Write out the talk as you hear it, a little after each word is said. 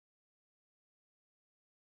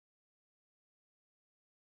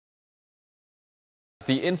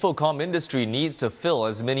The Infocom industry needs to fill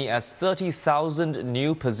as many as 30,000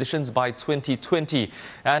 new positions by 2020.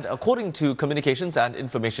 And according to Communications and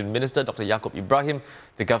Information Minister Dr. Yaacob Ibrahim,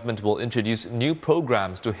 the government will introduce new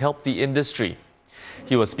programs to help the industry.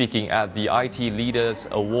 He was speaking at the IT Leaders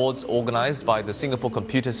Awards organised by the Singapore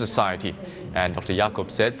Computer Society. And Dr. Yaacob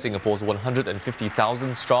said Singapore's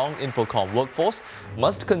 150,000-strong Infocom workforce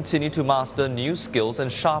must continue to master new skills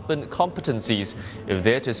and sharpen competencies if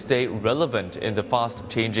they're to stay relevant in the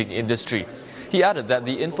fast-changing industry. He added that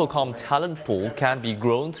the Infocom talent pool can be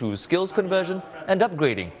grown through skills conversion and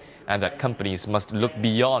upgrading, and that companies must look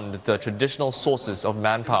beyond the traditional sources of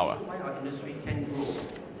manpower.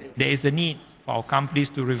 There is a need for our companies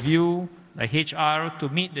to review the HR to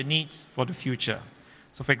meet the needs for the future.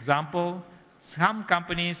 So for example, some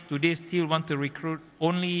companies today still want to recruit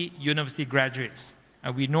only university graduates.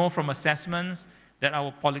 And we know from assessments that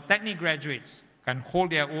our polytechnic graduates can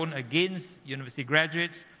hold their own against university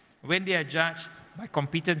graduates when they are judged by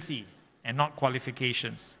competencies and not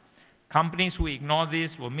qualifications. Companies who ignore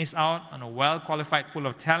this will miss out on a well-qualified pool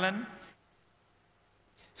of talent.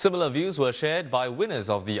 Similar views were shared by winners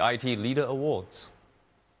of the IT Leader Awards.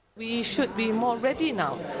 We should be more ready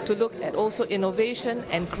now to look at also innovation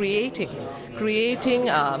and putting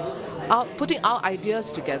our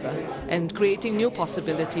ideas together and creating new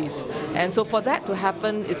possibilities. And so for that to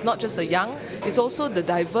happen, it's not just the young, it's also the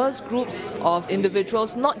diverse groups of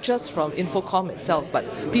individuals, not just from Infocom itself, but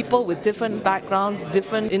people with different backgrounds,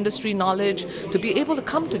 different industry knowledge, to be able to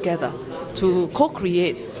come together to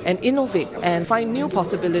co-create and innovate and find new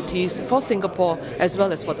possibilities for Singapore as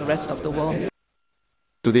well as for the rest of the world.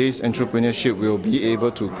 Today's entrepreneurship will be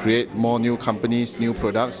able to create more new companies, new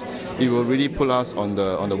products. It will really put us on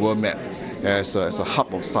the world map as a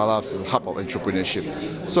hub of startups, as a hub of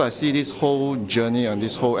entrepreneurship. So I see this whole journey and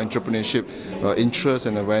this whole entrepreneurship interest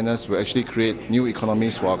and awareness will actually create new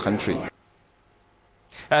economies for our country.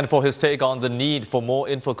 And for his take on the need for more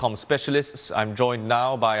Infocom specialists, I'm joined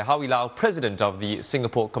now by Howie Lau, President of the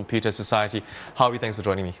Singapore Computer Society. Howie, thanks for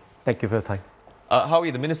joining me. Thank you for your time.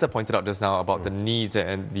 Howie, the Minister pointed out just now about the needs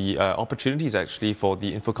and the opportunities actually for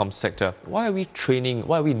the Infocom sector. Why are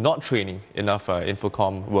we not training enough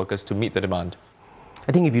Infocom workers to meet the demand?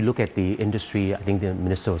 I think if you look at the industry, I think the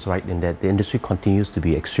Minister was right in that the industry continues to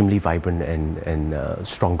be extremely vibrant and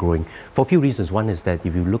strong growing for a few reasons. One is that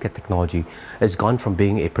if you look at technology, it's gone from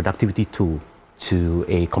being a productivity tool to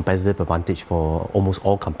a competitive advantage for almost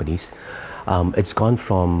all companies. It's gone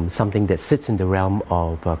from something that sits in the realm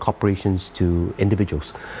of corporations to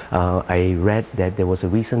individuals. I read that there was a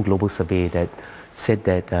recent global survey that said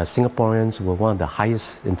that Singaporeans were one of the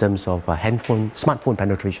highest in terms of smartphone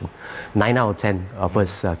penetration. 9 out of 10 of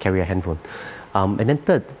us carry a handphone. And then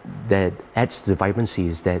third, that adds to the vibrancy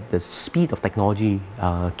is that the speed of technology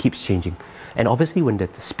keeps changing. And obviously when the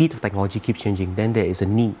speed of technology keeps changing, then there is a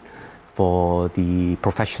need for the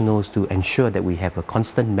professionals to ensure that we have a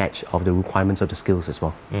constant match of the requirements of the skills as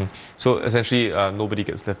well. So essentially, nobody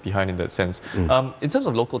gets left behind in that sense. In terms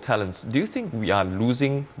of local talents, do you think we are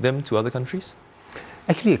losing them to other countries?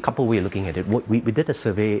 Actually, a couple of ways of looking at it. We did a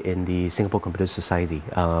survey in the Singapore Computer Society.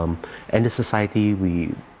 And the society,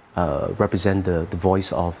 we represent the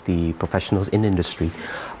voice of the professionals in the industry.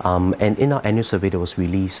 And in our annual survey that was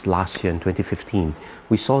released last year in 2015,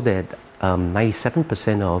 we saw that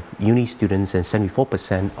 97% of uni students and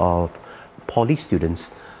 74% of poly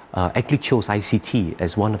students actually chose ICT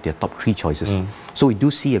as one of their top 3 choices. So we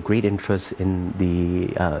do see a great interest in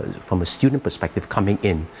from a student perspective coming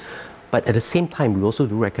in. But at the same time, we also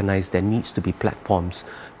do recognize there needs to be platforms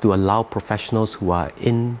to allow professionals who are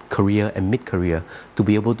in career and mid-career to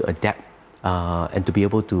be able to adapt and to be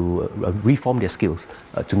able to reform their skills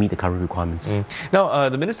to meet the current requirements. Now,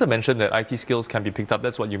 the Minister mentioned that IT skills can be picked up.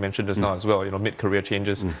 That's what you mentioned just now as well, mid-career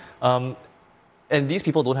changes. And these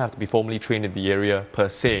people don't have to be formally trained in the area per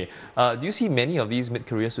se. Do you see many of these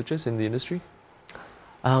mid-career switches in the industry?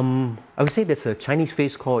 I would say there's a Chinese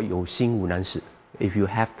phrase called 有心无难事. If you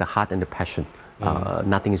have the heart and the passion,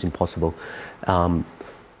 nothing is impossible.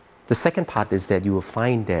 The second part is that you will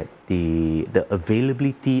find that the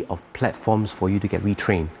availability of platforms for you to get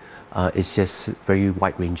retrained is just very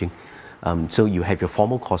wide-ranging. So you have your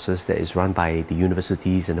formal courses that is run by the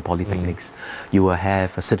universities and the polytechnics. You will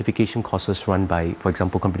have certification courses run by, for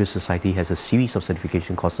example, Computer Society has a series of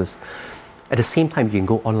certification courses. At the same time, you can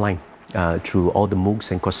go online through all the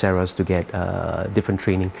MOOCs and Coursera's to get different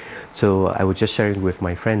training. So I was just sharing with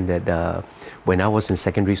my friend that when I was in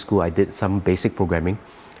secondary school, I did some basic programming.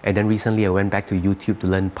 And then recently I went back to YouTube to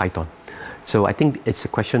learn Python. So I think it's a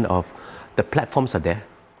question of the platforms are there.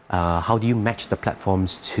 How do you match the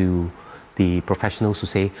platforms to the professionals who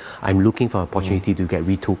say, I'm looking for an opportunity to get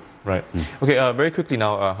retooled. Right. Okay, very quickly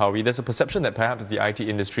now, Howie, there's a perception that perhaps the IT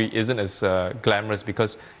industry isn't as glamorous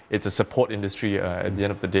because it's a support industry at the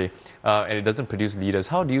end of the day, and it doesn't produce leaders.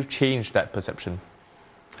 How do you change that perception?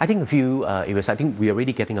 I think a few areas. I think we're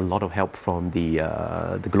already getting a lot of help from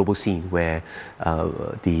the global scene, where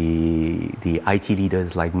the IT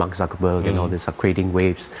leaders like Mark Zuckerberg and all this are creating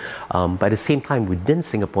waves. But at the same time, within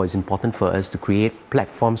Singapore, it's important for us to create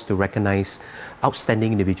platforms to recognize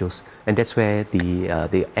outstanding individuals, and that's where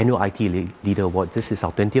the annual IT Leader Award. This is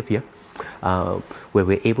our 20th year, where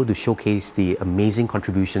we're able to showcase the amazing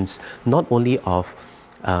contributions not only of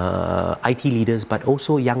IT leaders, but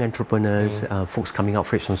also young entrepreneurs, folks coming out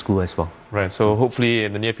fresh from school as well. Right, so hopefully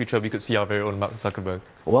in the near future we could see our very own Mark Zuckerberg.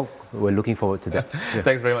 Well, we're looking forward to that. Yeah.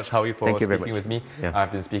 Thanks very much, Howie, for speaking with me. Yeah.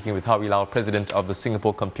 I've been speaking with Howie Lau, President of the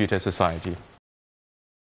Singapore Computer Society.